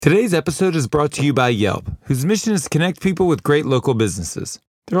Today's episode is brought to you by Yelp, whose mission is to connect people with great local businesses.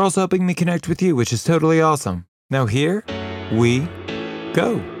 They're also helping me connect with you, which is totally awesome. Now here we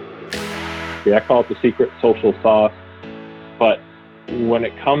go. I call it the secret social sauce. But when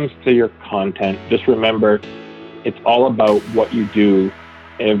it comes to your content, just remember it's all about what you do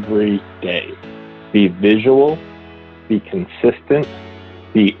every day. Be visual, be consistent,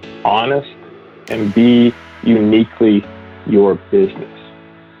 be honest, and be uniquely your business.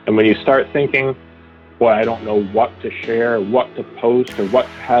 And when you start thinking, boy, I don't know what to share, what to post, or what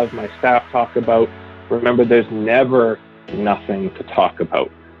to have my staff talk about, remember there's never nothing to talk about.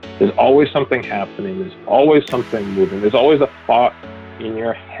 There's always something happening. There's always something moving. There's always a thought in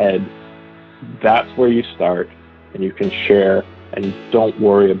your head. That's where you start, and you can share, and don't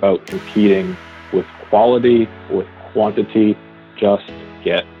worry about competing with quality, with quantity. Just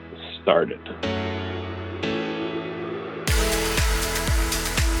get started.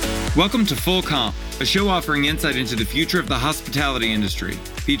 Welcome to Full Comp, a show offering insight into the future of the hospitality industry,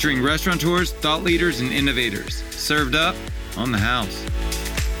 featuring restaurateurs, thought leaders, and innovators. Served up on the house.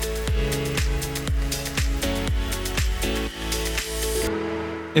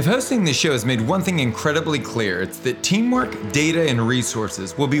 If hosting this show has made one thing incredibly clear, it's that teamwork, data, and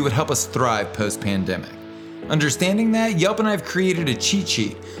resources will be what help us thrive post-pandemic. Understanding that, Yelp and I have created a cheat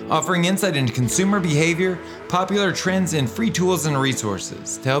sheet offering insight into consumer behavior, popular trends, and free tools and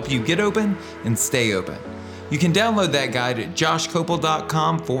resources to help you get open and stay open. You can download that guide at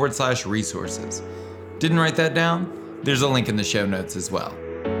joshkopel.com/resources. Didn't write that down? There's a link in the show notes as well.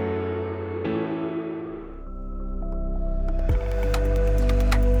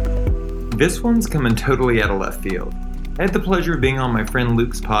 This one's coming totally out of left field. I had the pleasure of being on my friend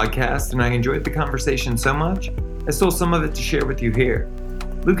Luke's podcast, and I enjoyed the conversation so much, I stole some of it to share with you here.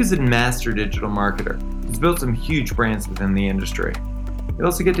 Luke is a master digital marketer who's built some huge brands within the industry. You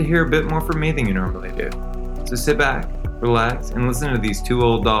also get to hear a bit more from me than you normally do. So sit back, relax, and listen to these two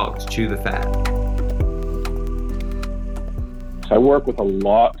old dogs chew the fat. I work with a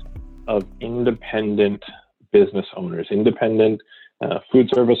lot of independent business owners, independent food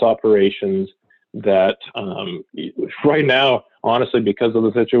service operations that right now, honestly, because of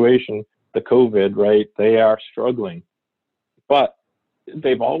the situation, the COVID, right, they are struggling. But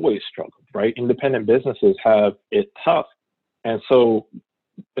they've always struggled, right? Independent businesses have it tough. And so,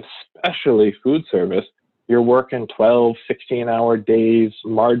 especially food service, you're working 12, 16-hour days,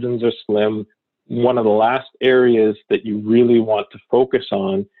 margins are slim. One of the last areas that you really want to focus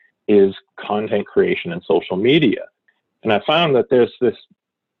on is content creation and social media. And I found that there's this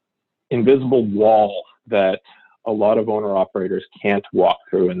invisible wall that a lot of owner-operators can't walk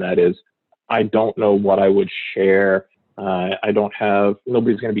through, and that is, I don't know what I would share.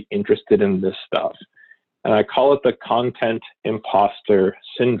 Nobody's going to be interested in this stuff. And I call it the content imposter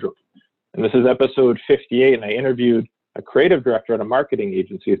syndrome. And this is episode 58, and I interviewed a creative director at a marketing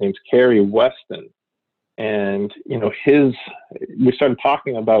agency. His name's Kerry Weston. And, we started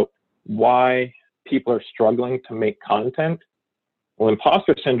talking about why people are struggling to make content. Well,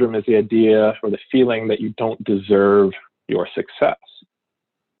 imposter syndrome is the idea or the feeling that you don't deserve your success.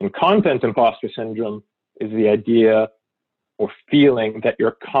 And content imposter syndrome is the idea or feeling that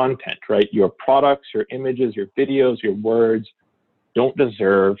your content, right, your products, your images, your videos, your words don't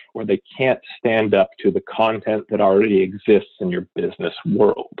deserve, or they can't stand up to the content that already exists in your business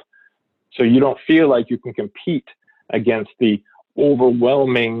world. So you don't feel like you can compete against the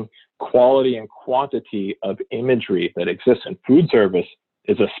overwhelming quality and quantity of imagery that exists in food service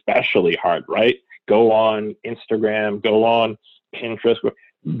is especially hard, right? Go on Instagram, go on Pinterest.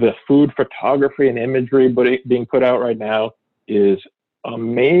 The food photography and imagery being put out right now is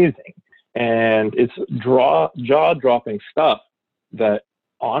amazing. And it's jaw-dropping stuff that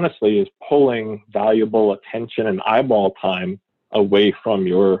honestly is pulling valuable attention and eyeball time away from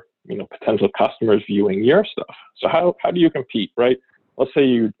your potential customers viewing your stuff. So how do you compete, right? Let's say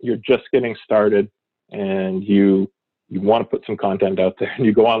you're just getting started and you want to put some content out there, and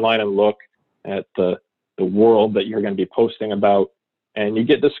you go online and look at the world that you're going to be posting about, and you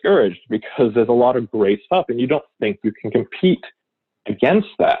get discouraged because there's a lot of great stuff and you don't think you can compete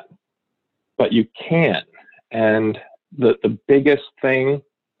against that, but you can. And the biggest thing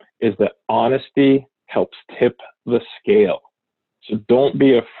is that honesty helps tip the scale. So don't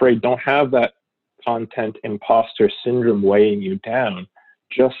be afraid. Don't have that content imposter syndrome weighing you down.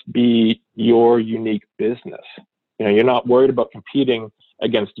 Just be your unique business. You're not worried about competing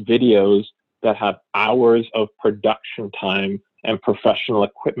against videos that have hours of production time and professional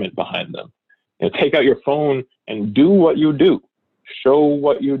equipment behind them. Take out your phone and do what you do. Show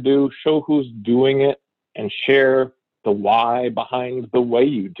what you do, show who's doing it, and share the why behind the way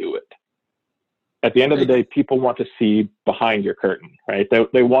you do it. At the end of the day, people want to see behind your curtain, right?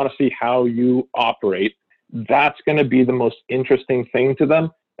 They want to see how you operate. That's going to be the most interesting thing to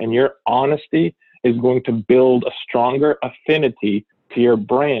them. And your honesty is going to build a stronger affinity to your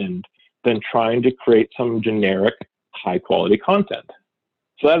brand than trying to create some generic high quality content.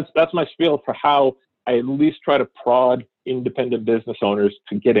 So that's my spiel for how I at least try to prod independent business owners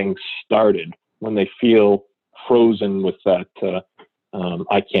to getting started when they feel frozen with that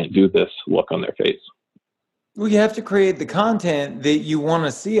I can't do this look on their face. Well, you have to create the content that you want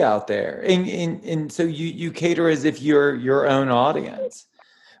to see out there. And so you cater as if you're your own audience.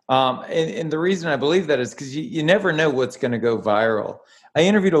 And the reason I believe that is because you never know what's going to go viral. I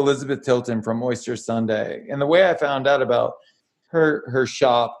interviewed Elizabeth Tilton from Oyster Sunday, and the way I found out about her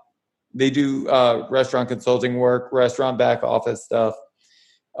shop, they do restaurant consulting work, restaurant back office stuff,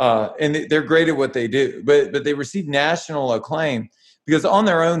 and they're great at what they do. But they received national acclaim because on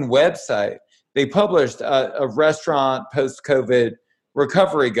their own website, they published a restaurant post-COVID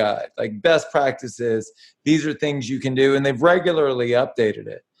recovery guide, like best practices. These are things you can do, and they've regularly updated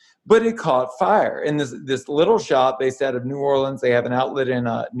it. But it caught fire. And this little shop based out of New Orleans, they have an outlet in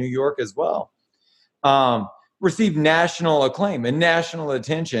New York as well, received national acclaim and national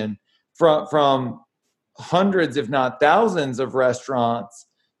attention from hundreds, if not thousands, of restaurants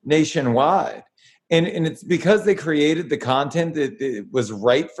nationwide. And it's because they created the content that was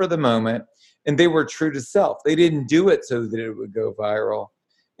right for the moment, and they were true to self. They didn't do it so that it would go viral.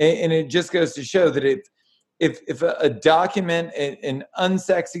 And it just goes to show that if a document, an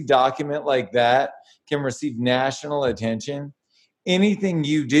unsexy document like that can receive national attention, anything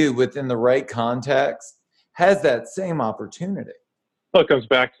you do within the right context has that same opportunity. Well, it comes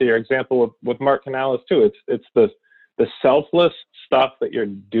back to your example with Mark Canales too. It's the selfless stuff that you're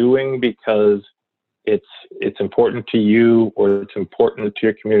doing because it's important to you or it's important to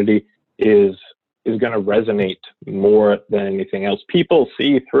your community is going to resonate more than anything else. People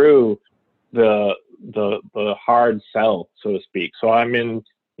see through the hard sell, so to speak. So I'm in,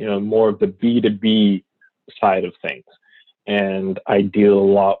 more of the B2B side of things. And I deal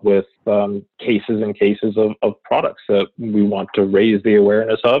a lot with cases and cases of products that we want to raise the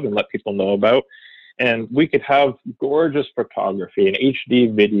awareness of and let people know about. And we could have gorgeous photography and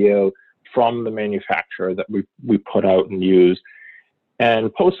HD video from the manufacturer that we put out and use.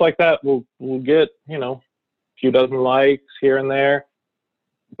 And posts like that will get, a few dozen likes here and there.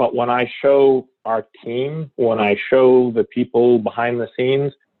 But when I show our team, when I show the people behind the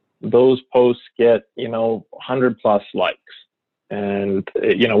scenes, those posts get, 100 plus likes. And,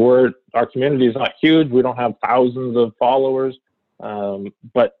 our community is not huge. We don't have thousands of followers.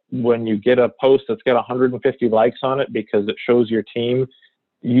 But when you get a post that's got 150 likes on it because it shows your team,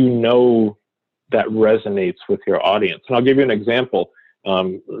 that resonates with your audience. And I'll give you an example,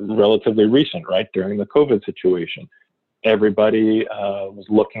 relatively recent, right? During the COVID situation, everybody was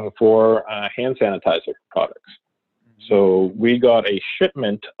looking for hand sanitizer products. So we got a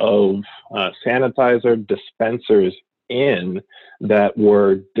shipment of sanitizer dispensers in that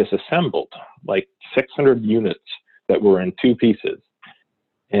were disassembled, like 600 units that were in two pieces.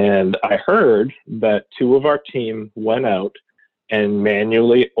 And I heard that two of our team went out and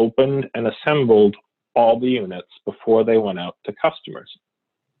manually opened and assembled all the units before they went out to customers.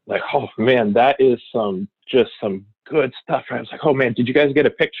 Like, oh man, that is some good stuff. I was like, oh man, did you guys get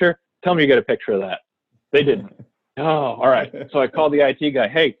a picture? Tell me you get a picture of that. They didn't. Oh, all right. So I called the IT guy.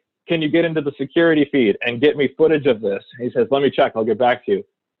 Hey, can you get into the security feed and get me footage of this? He says, let me check. I'll get back to you.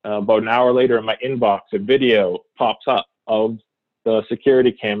 About an hour later in my inbox, a video pops up of the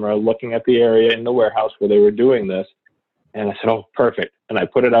security camera looking at the area in the warehouse where they were doing this. And I said, oh, perfect. And I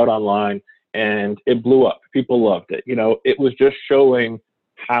put it out online and it blew up. People loved it. It was just showing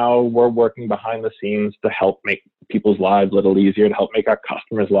how we're working behind the scenes to help make people's lives a little easier, to help make our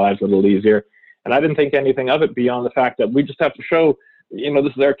customers' lives a little easier. And I didn't think anything of it beyond the fact that we just have to show,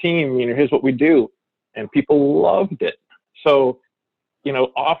 this is our team, here's what we do. And people loved it. So,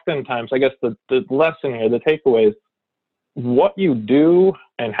 oftentimes, I guess the lesson here, the takeaway is what you do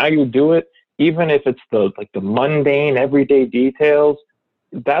and how you do it, even if it's the mundane everyday details,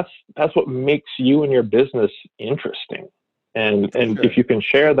 that's what makes you and your business interesting. And Sure. If you can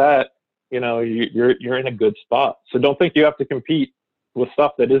share that, you're in a good spot. So don't think you have to compete with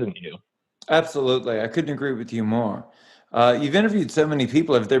stuff that isn't you. Absolutely. I couldn't agree with you more. You've interviewed so many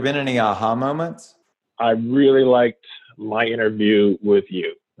people. Have there been any aha moments? I really liked my interview with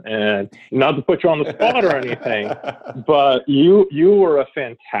you. And not to put you on the spot or anything, but you were a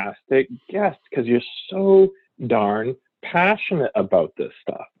fantastic guest because you're so darn passionate about this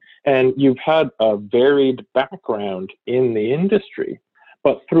stuff. And you've had a varied background in the industry,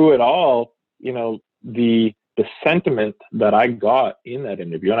 but through it all, the sentiment that I got in that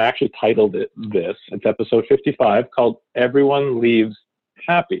interview, and I actually titled it's episode 55, called "Everyone Leaves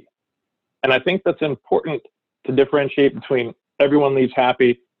Happy." And I think that's important to differentiate between everyone leaves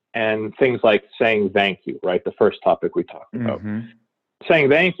happy and things like saying thank you, right? The first topic we talked about. Mm-hmm. Saying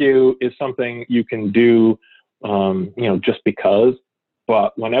thank you is something you can do, just because.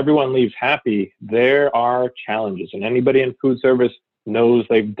 But when everyone leaves happy, there are challenges. And anybody in food service knows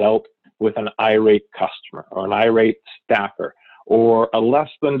they've dealt with an irate customer or an irate staffer or a less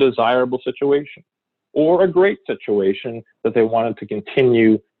than desirable situation or a great situation that they wanted to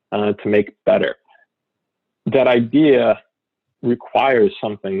continue to make better. That idea requires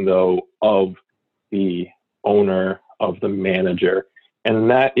something, though, of the owner, of the manager,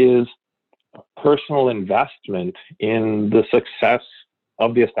 and that is a personal investment in the success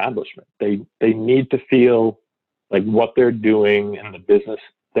of the establishment. They need to feel like what they're doing and the business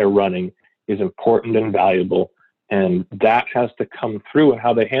they're running is important and valuable, and that has to come through in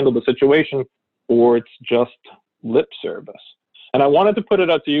how they handle the situation, or it's just lip service. And I wanted to put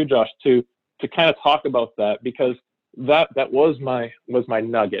it out to you, Josh, to kind of talk about that, because that was my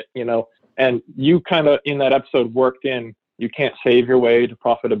nugget, and you kind of in that episode worked in, you can't save your way to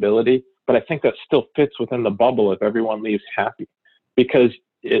profitability, but I think that still fits within the bubble if everyone leaves happy, because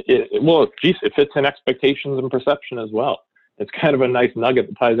it fits in expectations and perception as well. It's kind of a nice nugget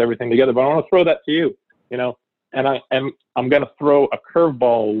that ties everything together. But I want to throw that to you, and I'm going to throw a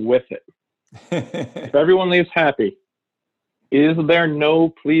curveball with it. If everyone leaves happy, is there no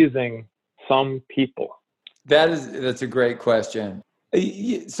pleasing some people? That's a great question.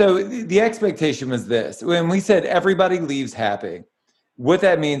 So the expectation was this: when we said everybody leaves happy, what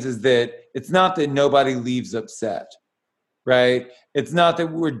that means is that it's not that nobody leaves upset. Right? It's not that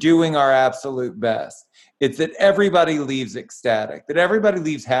we're doing our absolute best. It's that everybody leaves ecstatic, that everybody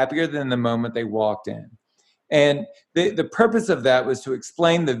leaves happier than the moment they walked in. And the purpose of that was to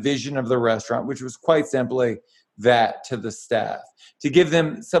explain the vision of the restaurant, which was quite simply that to the staff, to give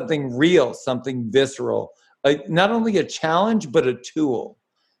them something real, something visceral, not only a challenge, but a tool.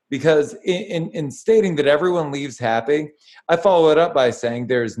 Because in stating that everyone leaves happy, I follow it up by saying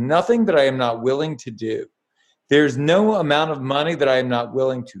there's nothing that I am not willing to do. There's no amount of money that I am not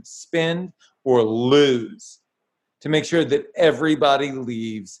willing to spend or lose to make sure that everybody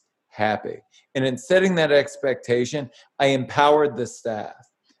leaves happy. And in setting that expectation, I empowered the staff.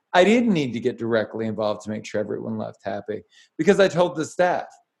 I didn't need to get directly involved to make sure everyone left happy, because I told the staff,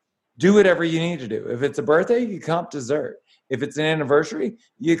 do whatever you need to do. If it's a birthday, you comp dessert. If it's an anniversary,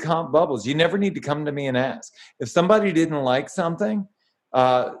 you comp bubbles. You never need to come to me and ask. If somebody didn't like something,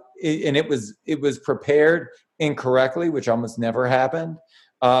 and it was prepared incorrectly, which almost never happened,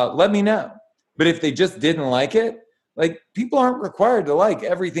 let me know. But if they just didn't like it, like, people aren't required to like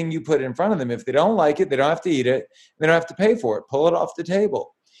everything you put in front of them. If they don't like it, they don't have to eat it. They don't have to pay for it. Pull it off the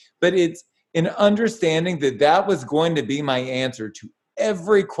table. But it's an understanding that that was going to be my answer to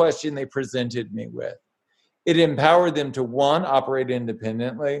every question they presented me with. It empowered them to, one, operate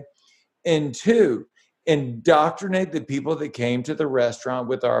independently, and two, indoctrinate the people that came to the restaurant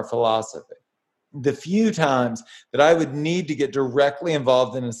with our philosophy. The few times that I would need to get directly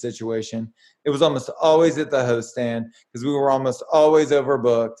involved in a situation, it was almost always at the host stand, because we were almost always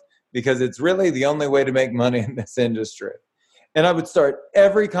overbooked, because it's really the only way to make money in this industry. And I would start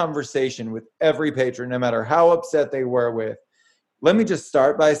every conversation with every patron, no matter how upset they were with, let me just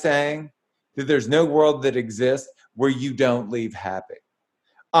start by saying that there's no world that exists where you don't leave happy.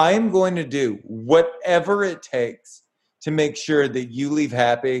 I am going to do whatever it takes to make sure that you leave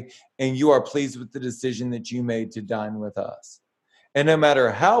happy and you are pleased with the decision that you made to dine with us. And no matter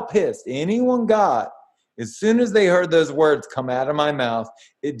how pissed anyone got, as soon as they heard those words come out of my mouth,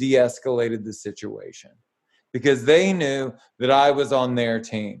 it de-escalated the situation, because they knew that I was on their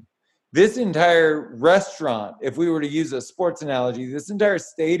team. This entire restaurant, if we were to use a sports analogy, this entire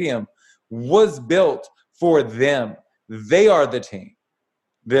stadium was built for them. They are the team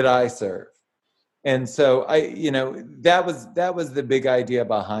that I serve. And so that was the big idea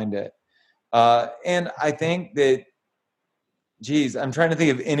behind it. And I think that, I'm trying to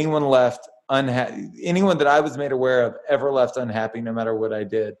think of anyone left unhappy, anyone that I was made aware of ever left unhappy, no matter what I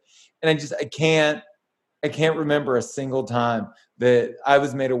did. And I can't remember a single time that I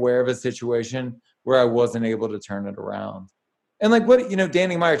was made aware of a situation where I wasn't able to turn it around. And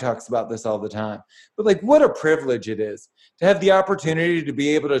Danny Meyer talks about this all the time, but what a privilege it is to have the opportunity to be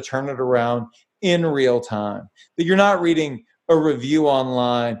able to turn it around in real time, that you're not reading a review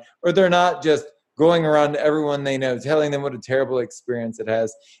online, or they're not just going around to everyone they know, telling them what a terrible experience it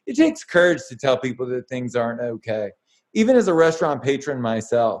has. It takes courage to tell people that things aren't okay. Even as a restaurant patron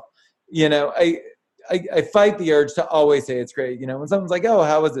myself, I fight the urge to always say it's great. When someone's like, oh,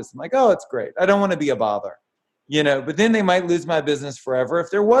 how was this? I'm like, oh, it's great. I don't want to be a bother, but then they might lose my business forever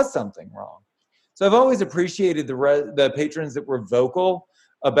if there was something wrong. So I've always appreciated the patrons that were vocal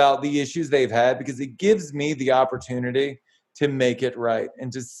about the issues they've had, because it gives me the opportunity to make it right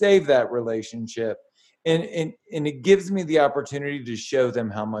and to save that relationship. And it gives me the opportunity to show them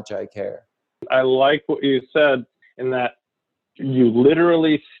how much I care. I like what you said in that you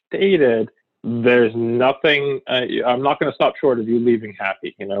literally stated there's nothing, I'm not going to stop short of you leaving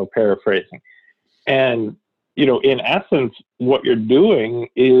happy, paraphrasing. And, in essence, what you're doing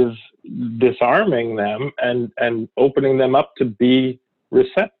is disarming them and opening them up to be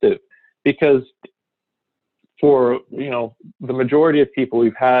receptive, because for the majority of people,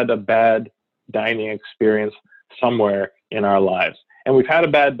 we've had a bad dining experience somewhere in our lives, and we've had a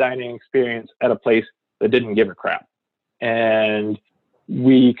bad dining experience at a place that didn't give a crap, and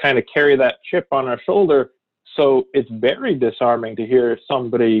we kind of carry that chip on our shoulder. So it's very disarming to hear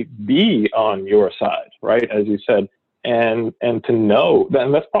somebody be on your side, right, as you said, and to know,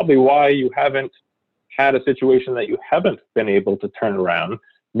 and that's probably why you haven't had a situation that you haven't been able to turn around,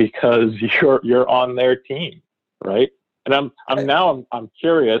 because you're on their team, right? And I'm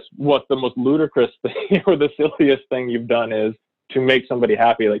curious what the most ludicrous thing or the silliest thing you've done is to make somebody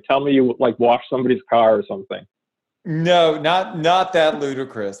happy. Like, tell me you wash somebody's car or something. No, not that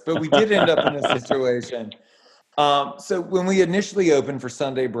ludicrous, but we did end up in a situation. So when we initially opened for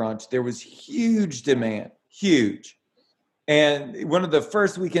Sunday brunch, there was huge demand, huge. And one of the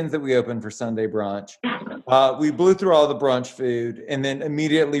first weekends that we opened for Sunday brunch, we blew through all the brunch food and then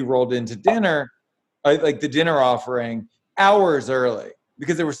immediately rolled into dinner, like the dinner offering, hours early,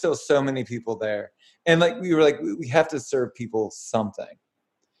 because there were still so many people there. And we were like, we have to serve people something.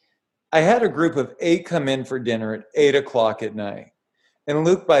 I had a group of 8 come in for dinner at 8:00 at night. And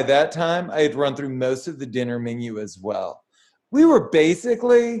Luke, by that time, I had run through most of the dinner menu as well. We were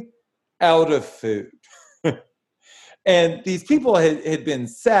basically out of food. And these people had been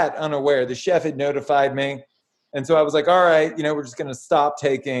sat unaware. The chef had notified me. And so I was like, all right, we're just going to stop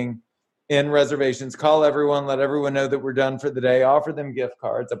taking in reservations, call everyone, let everyone know that we're done for the day, offer them gift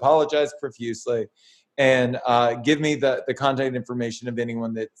cards, apologize profusely, and give me the contact information of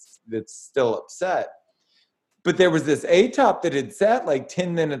anyone that's still upset. But there was this ATOP that had sat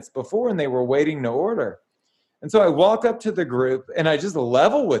 10 minutes before, and they were waiting to order. And so I walk up to the group and I just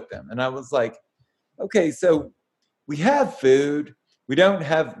level with them. And I was like, okay, so we have food, we don't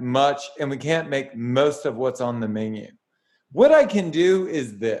have much, and we can't make most of what's on the menu. What I can do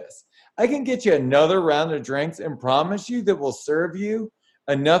is this. I can get you another round of drinks and promise you that we'll serve you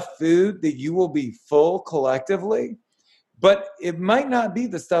enough food that you will be full collectively, but it might not be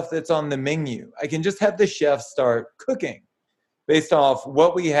the stuff that's on the menu. I can just have the chef start cooking based off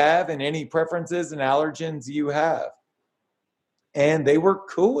what we have and any preferences and allergens you have. And they were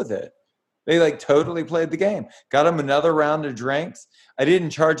cool with it. They totally played the game. Got them another round of drinks. I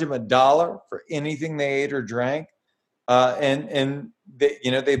didn't charge them $1 for anything they ate or drank. And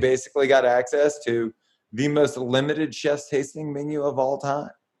they basically got access to the most limited chef's tasting menu of all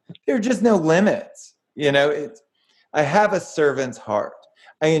time. There are just no limits. I have a servant's heart.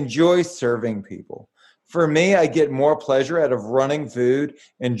 I enjoy serving people. For me, I get more pleasure out of running food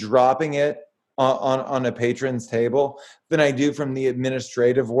and dropping it on a patron's table than I do from the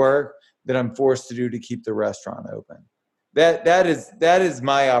administrative work that I'm forced to do to keep the restaurant open. That is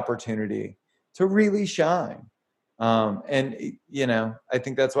my opportunity to really shine. And I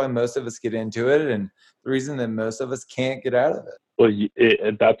think that's why most of us get into it, and the reason that most of us can't get out of it. Well,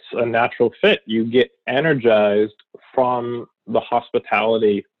 that's a natural fit. You get energized from the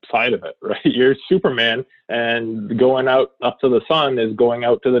hospitality side of it, right? You're Superman, and going out up to the sun is going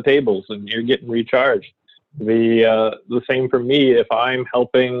out to the tables, and you're getting recharged. The same for me. If I'm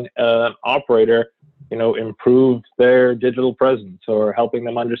helping an operator, improve their digital presence or helping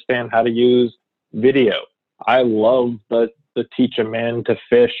them understand how to use video, I love the teach a man to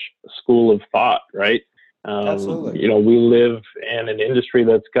fish school of thought, right? Absolutely. We live in an industry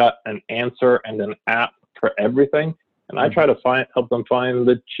that's got an answer and an app for everything. And I try to help them find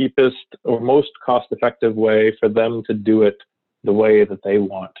the cheapest or most cost-effective way for them to do it the way that they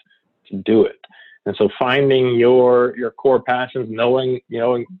want to do it. And so finding your core passions, knowing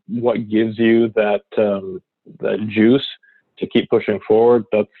what gives you that juice to keep pushing forward,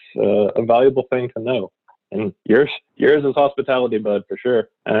 that's a valuable thing to know. And yours is hospitality, bud, for sure.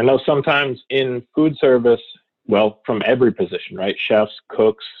 And I know sometimes in food service, well, from every position, right? Chefs,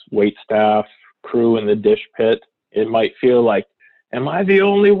 cooks, wait staff, crew in the dish pit. It might feel like, am I the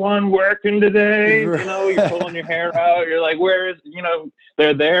only one working today? You know, you're pulling your hair out. You're like, where is,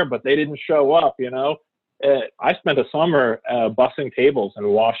 they're there, but they didn't show up, I spent a summer bussing tables and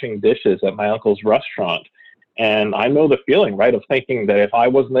washing dishes at my uncle's restaurant. And I know the feeling, right, of thinking that if I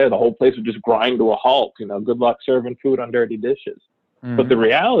wasn't there, the whole place would just grind to a halt. Good luck serving food on dirty dishes. Mm-hmm. But the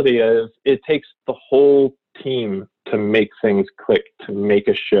reality is it takes the whole team to make things click, to make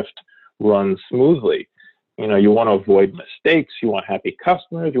a shift run smoothly. You want to avoid mistakes. You want happy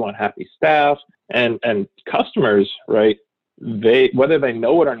customers. You want happy staff. And customers, right, whether they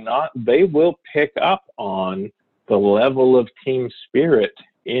know it or not, they will pick up on the level of team spirit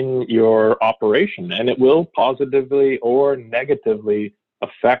in your operation, and it will positively or negatively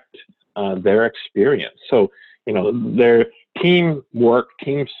affect their experience. So, their teamwork,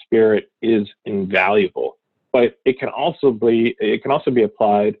 team spirit is invaluable, but it can also be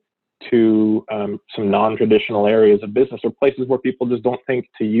applied to some non-traditional areas of business or places where people just don't think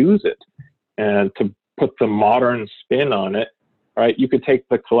to use it. And to put the modern spin on it, right? You could take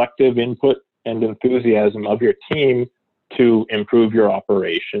the collective input and enthusiasm of your team to improve your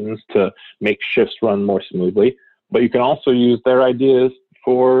operations, to make shifts run more smoothly, but you can also use their ideas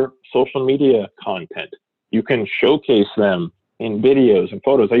for social media content. You can showcase them in videos and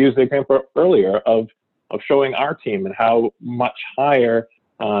photos. I used the example earlier of showing our team and how much higher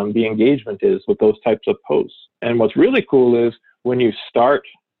the engagement is with those types of posts. And what's really cool is when you start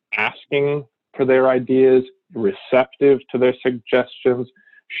asking for their ideas, receptive to their suggestions,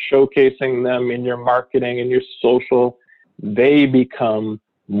 showcasing them in your marketing and your social, they become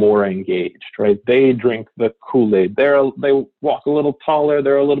more engaged, right? They drink the Kool-Aid. They walk a little taller.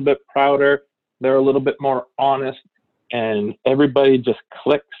 They're a little bit prouder. They're a little bit more honest, and everybody just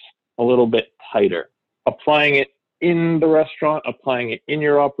clicks a little bit tighter. Applying it in the restaurant, applying it in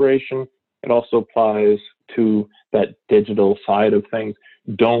your operation, it also applies to that digital side of things.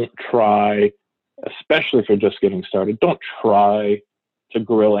 Don't try, especially if you're just getting started, don't try to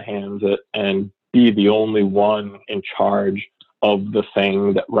guerrilla hands it and be the only one in charge of the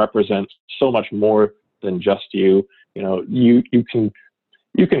thing that represents so much more than just you. You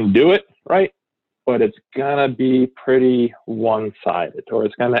can do it, right? But it's gonna be pretty one-sided, or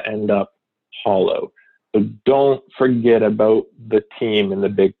it's gonna end up hollow. So don't forget about the team in the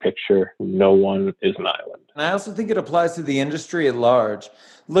big picture. No one is an island. And I also think it applies to the industry at large.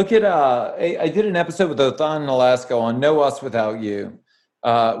 Look at, I did an episode with Othan Nolasco on Know Us Without You,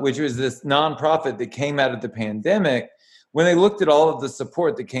 which was this nonprofit that came out of the pandemic. When they looked at all of the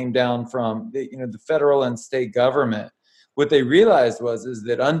support that came down from the federal and state government, what they realized is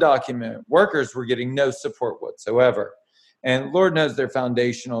that undocumented workers were getting no support whatsoever. And Lord knows they're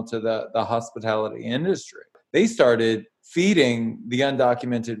foundational to the hospitality industry. They started feeding the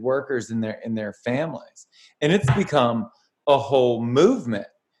undocumented workers in their families. And it's become a whole movement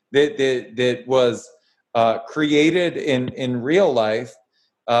that was created in real life,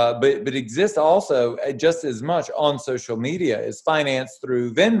 but exists also just as much on social media, is financed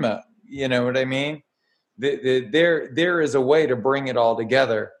through Venmo. You know what I mean? There is a way to bring it all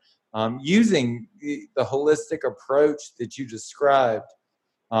together. Using the holistic approach that you described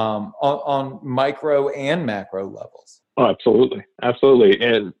on micro and macro levels. Oh, absolutely.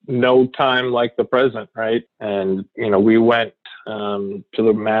 And no time like the present, right? And, we went to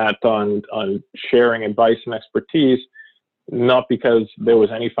the mat on sharing advice and expertise, not because there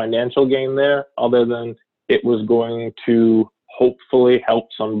was any financial gain there, other than it was going to hopefully help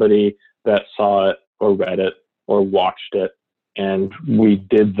somebody that saw it or read it or watched it. And we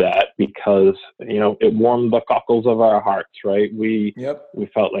did that because, it warmed the cockles of our hearts, right? We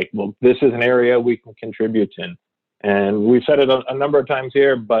felt like, well, this is an area we can contribute in. And we've said it a number of times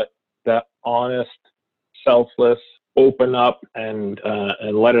here, but that honest, selfless, open up and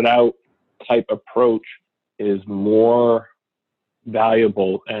let it out type approach is more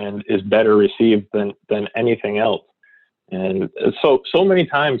valuable and is better received than anything else. And so many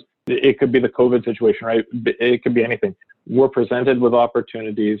times it could be the COVID situation, right? It could be anything. We're presented with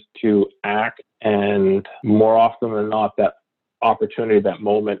opportunities to act, and more often than not, that opportunity, that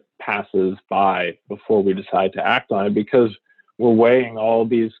moment passes by before we decide to act on it, because we're weighing all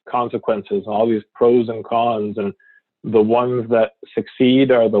these consequences, all these pros and cons, and the ones that succeed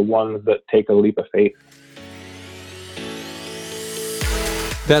are the ones that take a leap of faith.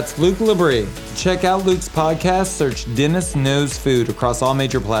 That's Luke Labrie. Check out Luke's podcast. Search Dennis Knows Food across all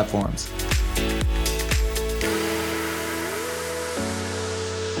major platforms.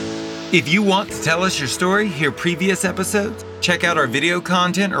 If you want to tell us your story, hear previous episodes, check out our video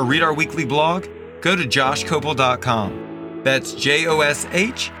content, or read our weekly blog, go to joshkopel.com. That's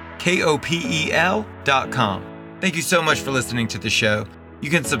JOSH KOPEL.com. Thank you so much for listening to the show. You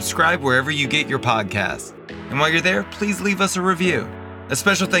can subscribe wherever you get your podcasts. And while you're there, please leave us a review. A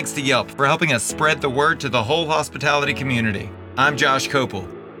special thanks to Yelp for helping us spread the word to the whole hospitality community. I'm Josh Kopel.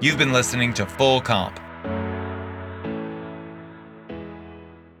 You've been listening to Full Comp.